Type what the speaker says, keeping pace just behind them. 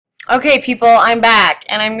Okay, people, I'm back,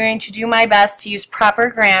 and I'm going to do my best to use proper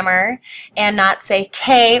grammar and not say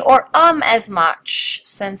K or as much,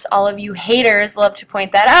 since all of you haters love to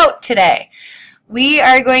point that out today. We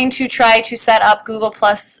are going to try to set up Google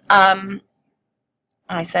Plus, I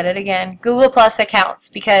said it again, Google Plus accounts,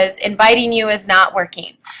 because inviting you is not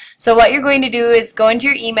working. So what you're going to do is go into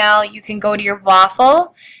your email, you can go to your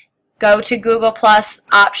waffle, go to Google Plus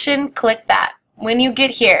option, click that. When you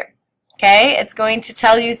get here, okay, it's going to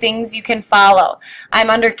tell you things you can follow.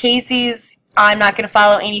 I'm under Casey's. I'm not going to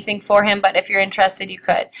follow anything for him, but if you're interested, you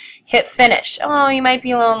could. Hit finish. Oh, you might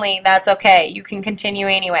be lonely. That's okay. You can continue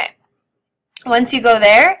anyway. Once you go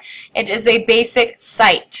there, it is a basic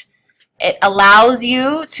site. It allows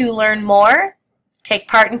you to learn more, take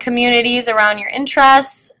part in communities around your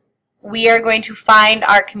interests. We are going to find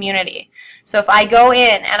our community. So if I go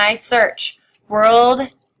in and I search World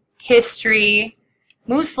History,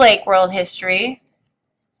 Moose Lake World History,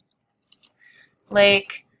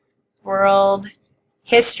 Lake World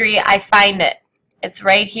History, I find it. It's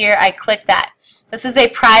right here. I click that. This is a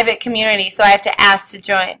private community, so I have to ask to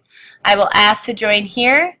join. I will ask to join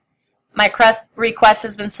here. My request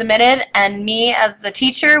has been submitted, and me as the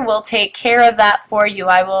teacher will take care of that for you.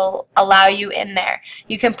 I will allow you in there.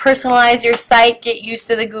 You can personalize your site, get used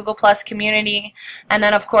to the Google Plus community, and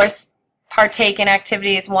then of course partake in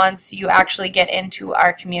activities once you actually get into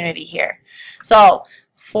our community here. So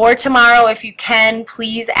for tomorrow, if you can,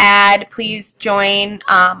 please join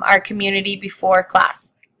our community before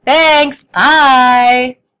class. Thanks.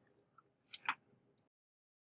 Bye.